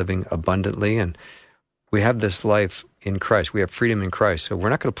talks about living abundantly. And we have this life in Christ. We have freedom in Christ. So we're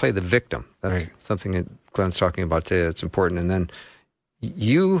not going to play the victim. That's right. Something that Glenn's talking about today that's important. And then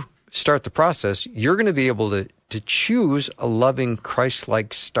you start the process. You're going to be able to choose a loving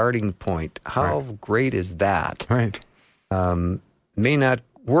Christ-like starting point. How great is that? Right. May not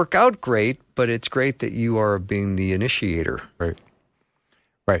work out great, but it's great that you are being the initiator. Right.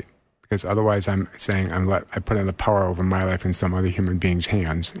 Right. Because otherwise I'm saying I put in the power over my life in some other human being's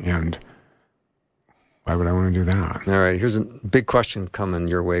hands, and Why would I want to do that? All right, here's a big question coming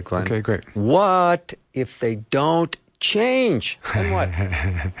your way, Glenn. Okay, great. What if they don't change? Then what?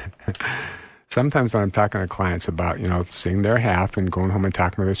 Sometimes when I'm talking to clients about, seeing their half and going home and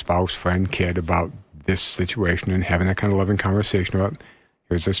talking to their spouse, friend, kid about this situation and having that kind of loving conversation about,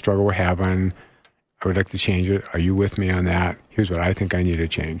 here's the struggle we're having. I would like to change it. Are you with me on that? Here's what I think I need to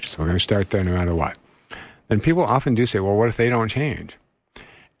change. So we're going to start there no matter what. Then people often do say, well, what if they don't change?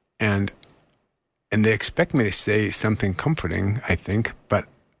 And they expect me to say something comforting, I think, but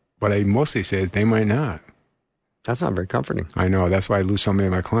what I mostly say is they might not. That's not very comforting. I know. That's why I lose so many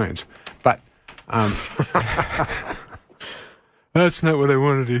of my clients. But that's not what I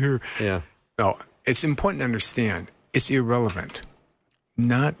wanted to hear. Yeah. No, it's important to understand it's irrelevant.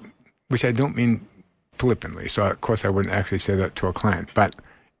 Not, which I don't mean flippantly. So, of course, I wouldn't actually say that to a client. But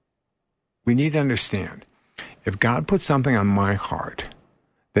we need to understand, if God puts something on my heart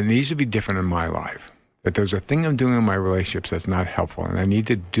that needs to be different in my life, that there's a thing I'm doing in my relationships that's not helpful, and I need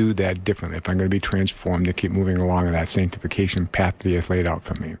to do that differently if I'm going to be transformed to keep moving along in that sanctification path that He has laid out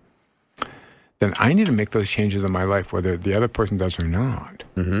for me, then I need to make those changes in my life, whether the other person does or not.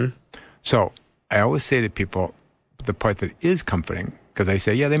 Mm-hmm. So I always say to people, the part that is comforting, because I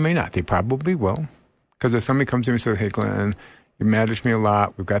say, yeah, they may not. They probably will. Because if somebody comes to me and says, hey, Glenn, you manage me a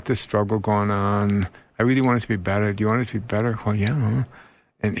lot. We've got this struggle going on. I really want it to be better. Do you want it to be better? Well, yeah.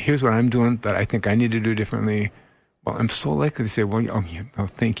 And here's what I'm doing that I think I need to do differently. Well, I'm so likely to say, well,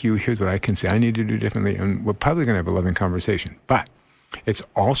 thank you. Here's what I can say I need to do differently. And we're probably going to have a loving conversation. But it's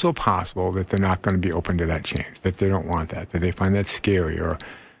also possible that they're not going to be open to that change, that they don't want that they find that scary, or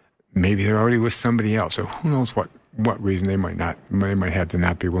maybe they're already with somebody else, or who knows what reason they might have to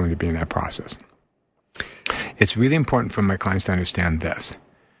not be willing to be in that process. It's really important for my clients to understand this.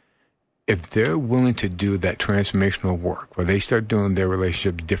 If they're willing to do that transformational work where they start doing their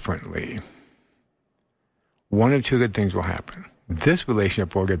relationship differently, one of two good things will happen. This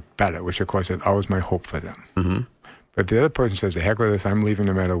relationship will get better, which of course is always my hope for them. Mm-hmm. But the other person says, the heck with this, I'm leaving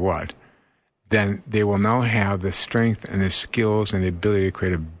no matter what. Then they will now have the strength and the skills and the ability to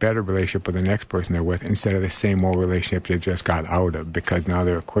create a better relationship with the next person they're with instead of the same old relationship they just got out of, because now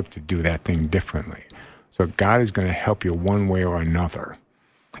they're equipped to do that thing differently. So God is going to help you one way or another.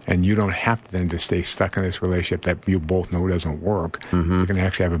 And you don't have to then to stay stuck in this relationship that you both know doesn't work. Mm-hmm. You can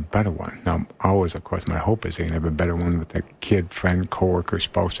actually have a better one. Now, always, of course, my hope is they can have a better one with the kid, friend, coworker,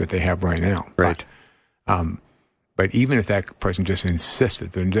 spouse that they have right now. Right. But even if that person just insists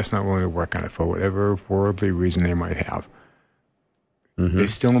that they're just not willing to work on it for whatever worldly reason they might have, mm-hmm.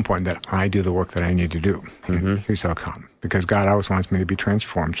 it's still important that I do the work that I need to do. Mm-hmm. Here's how come. Because God always wants me to be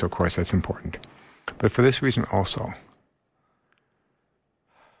transformed, so of course that's important. But for this reason also,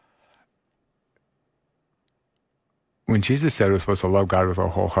 when Jesus said we're supposed to love God with our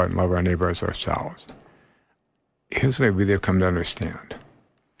whole heart and love our neighbor as ourselves, here's what I really have come to understand.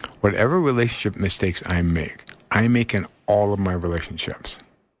 Whatever relationship mistakes I make in all of my relationships.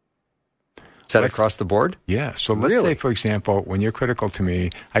 Is that across the board? Yeah. So let's say, for example, when you're critical to me,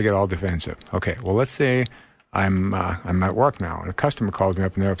 I get all defensive. Okay, well, let's say I'm at work now, and a customer calls me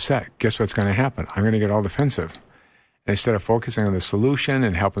up and they're upset. Guess what's going to happen? I'm going to get all defensive. And instead of focusing on the solution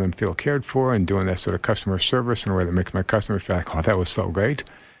and helping them feel cared for and doing that sort of customer service in a way that makes my customers feel like, oh, that was so great,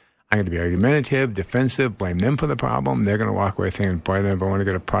 I'm going to be argumentative, defensive, blame them for the problem. They're going to walk away thinking, boy, I never want to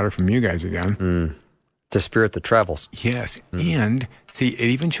get a product from you guys again. It's a spirit that travels. Yes. And see, it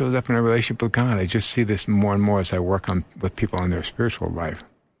even shows up in our relationship with God. I just see this more and more as I work with people in their spiritual life.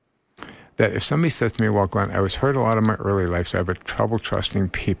 That if somebody says to me, well, Glenn, I was hurt a lot in my early life, so I have trouble trusting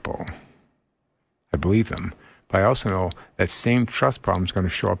people. I believe them. But I also know that same trust problem is going to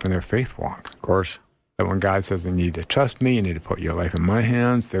show up in their faith walk. Of course. That when God says they need to trust me, you need to put your life in my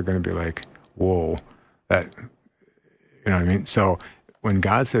hands, they're going to be like, whoa, that, you know what I mean? So when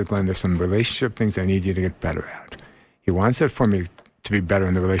God says, Glenn, there's some relationship things I need you to get better at, He wants it for me to be better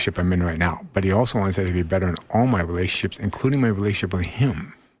in the relationship I'm in right now. But He also wants it to be better in all my relationships, including my relationship with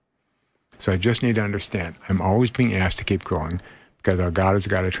Him. So I just need to understand, I'm always being asked to keep growing because our God is a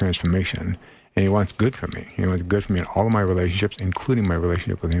God of transformation, and He wants good for me. He wants good for me in all of my relationships, including my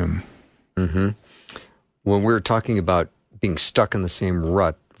relationship with Him. Mm-hmm. When we're talking about being stuck in the same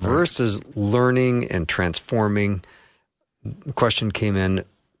rut versus learning and transforming, the question came in,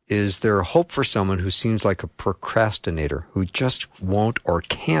 is there hope for someone who seems like a procrastinator, who just won't or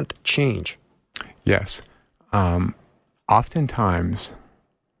can't change? Yes. Oftentimes,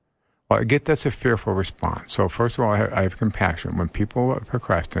 well, I get that's a fearful response. So first of all, I have compassion. When people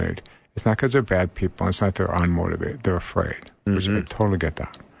procrastinate, it's not because they're bad people. It's not they're unmotivated. They're afraid. Which I totally get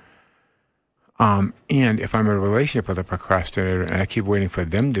that. And if I'm in a relationship with a procrastinator and I keep waiting for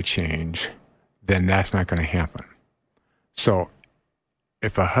them to change, then that's not going to happen. So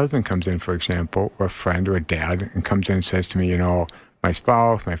if a husband comes in, for example, or a friend or a dad, and comes in and says to me, my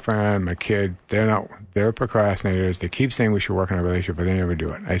spouse, my friend, my kid, they're procrastinators. They keep saying we should work on our relationship, but they never do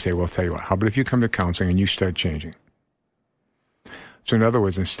it. I say, well, tell you what, how about if you come to counseling and you start changing? So in other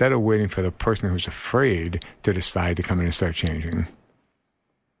words, instead of waiting for the person who's afraid to decide to come in and start changing,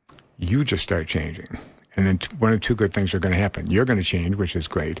 you just start changing. And then one of two good things are going to happen. You're going to change, which is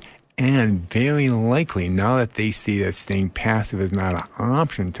great. And very likely, now that they see that staying passive is not an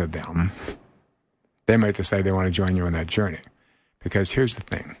option to them, they might decide they want to join you on that journey. Because here's the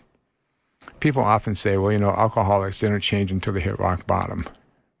thing. People often say, well, alcoholics, they don't change until they hit rock bottom.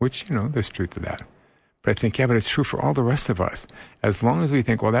 Which, there's truth to that. But I think, but it's true for all the rest of us. As long as we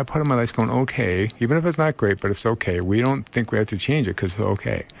think, well, that part of my life's going okay, even if it's not great, but it's okay, we don't think we have to change it because it's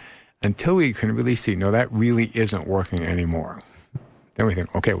okay. Until we can really see, no, that really isn't working anymore. Then we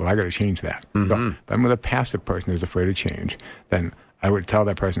think, okay, well, I got to change that. Mm-hmm. So if I'm with a passive person who's afraid of change, then I would tell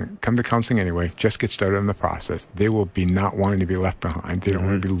that person, come to counseling anyway, just get started in the process. They will be not wanting to be left behind. They don't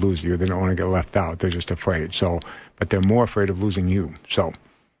want to lose you. They don't want to get left out. They're just afraid. But they're more afraid of losing you. So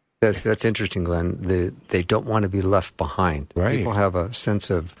that's interesting, Glenn. They don't want to be left behind. Right. People have a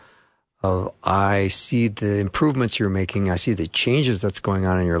sense of I see the improvements you're making. I see the changes that's going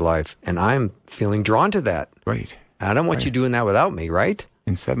on in your life, and I'm feeling drawn to that. Right. I don't want you doing that without me, right?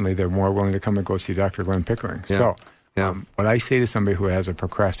 And suddenly they're more willing to come and go see Dr. Glenn Pickering. Yeah. So what I say to somebody who has a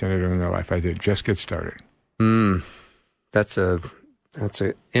procrastinator in their life, I say, just get started. That's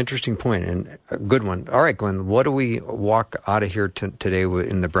an interesting point and a good one. All right, Glenn, what do we walk out of here today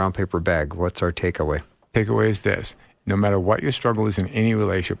in the brown paper bag? What's our takeaway? Takeaway is this. No matter what your struggle is in any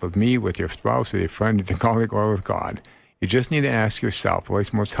relationship with me, with your spouse, with your friend, with your colleague, or with God, you just need to ask yourself, the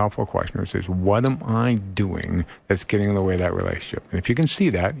most helpful question is, what am I doing that's getting in the way of that relationship? And if you can see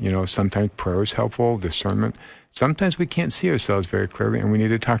that, sometimes prayer is helpful, discernment. Sometimes we can't see ourselves very clearly, and we need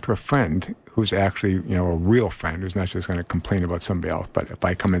to talk to a friend who's actually, a real friend who's not just going to complain about somebody else. But if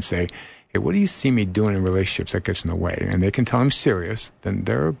I come and say, hey, what do you see me doing in relationships that gets in the way? And they can tell I'm serious, then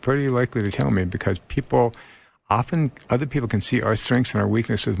they're pretty likely to tell me, because other people can see our strengths and our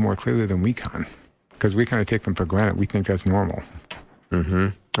weaknesses more clearly than we can, because we kind of take them for granted. We think that's normal. Mm-hmm.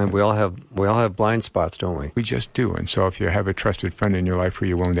 And we all have blind spots, don't we? We just do. And so if you have a trusted friend in your life who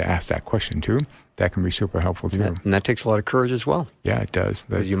you're willing to ask that question to, that can be super helpful too. And that takes a lot of courage as well. Yeah, it does.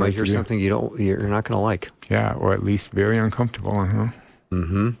 Because you might hear something you're not going to like. Yeah, or at least very uncomfortable.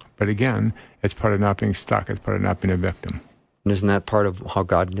 Mm-hmm. But again, it's part of not being stuck. It's part of not being a victim. And isn't that part of how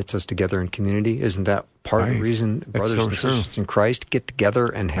God knits us together in community? Isn't that part of the reason brothers and sisters in Christ get together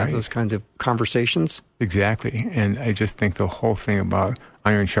and have those kinds of conversations? Exactly. And I just think the whole thing about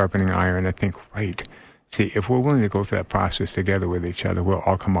iron sharpening iron, I think, see, if we're willing to go through that process together with each other, we'll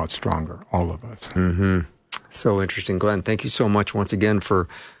all come out stronger, all of us. Mm-hmm. So interesting. Glenn, thank you so much once again for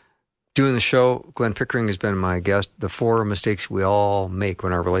doing the show. Glenn Pickering has been my guest. The 4 mistakes we all make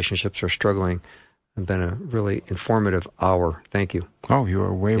when our relationships are struggling. It's been a really informative hour. Thank you. Oh, you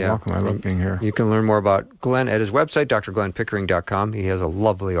are welcome. I love being here. You can learn more about Glenn at his website, drglennpickering.com. He has a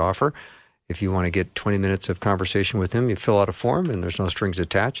lovely offer. If you want to get 20 minutes of conversation with him, you fill out a form, and there's no strings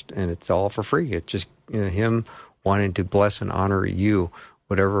attached, and it's all for free. It's just him wanting to bless and honor you,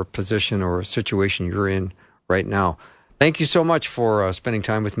 whatever position or situation you're in right now. Thank you so much for spending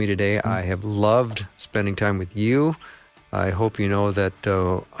time with me today. I have loved spending time with you. I hope you know that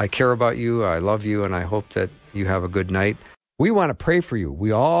I care about you, I love you, and I hope that you have a good night. We want to pray for you.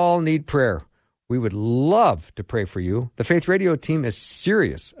 We all need prayer. We would love to pray for you. The Faith Radio team is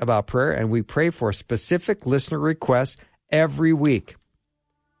serious about prayer, and we pray for specific listener requests every week.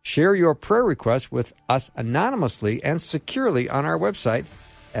 Share your prayer requests with us anonymously and securely on our website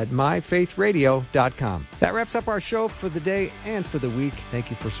at myfaithradio.com. That wraps up our show for the day and for the week. Thank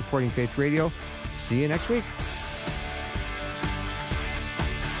you for supporting Faith Radio. See you next week.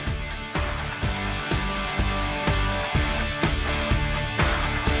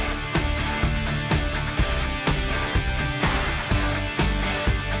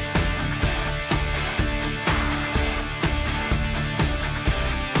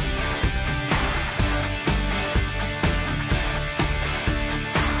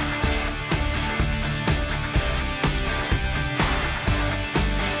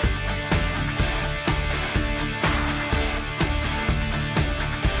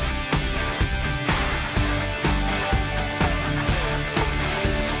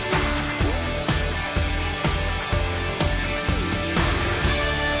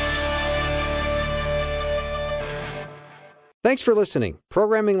 Thanks for listening.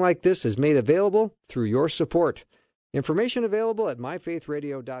 Programming like this is made available through your support. Information available at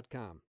myfaithradio.com.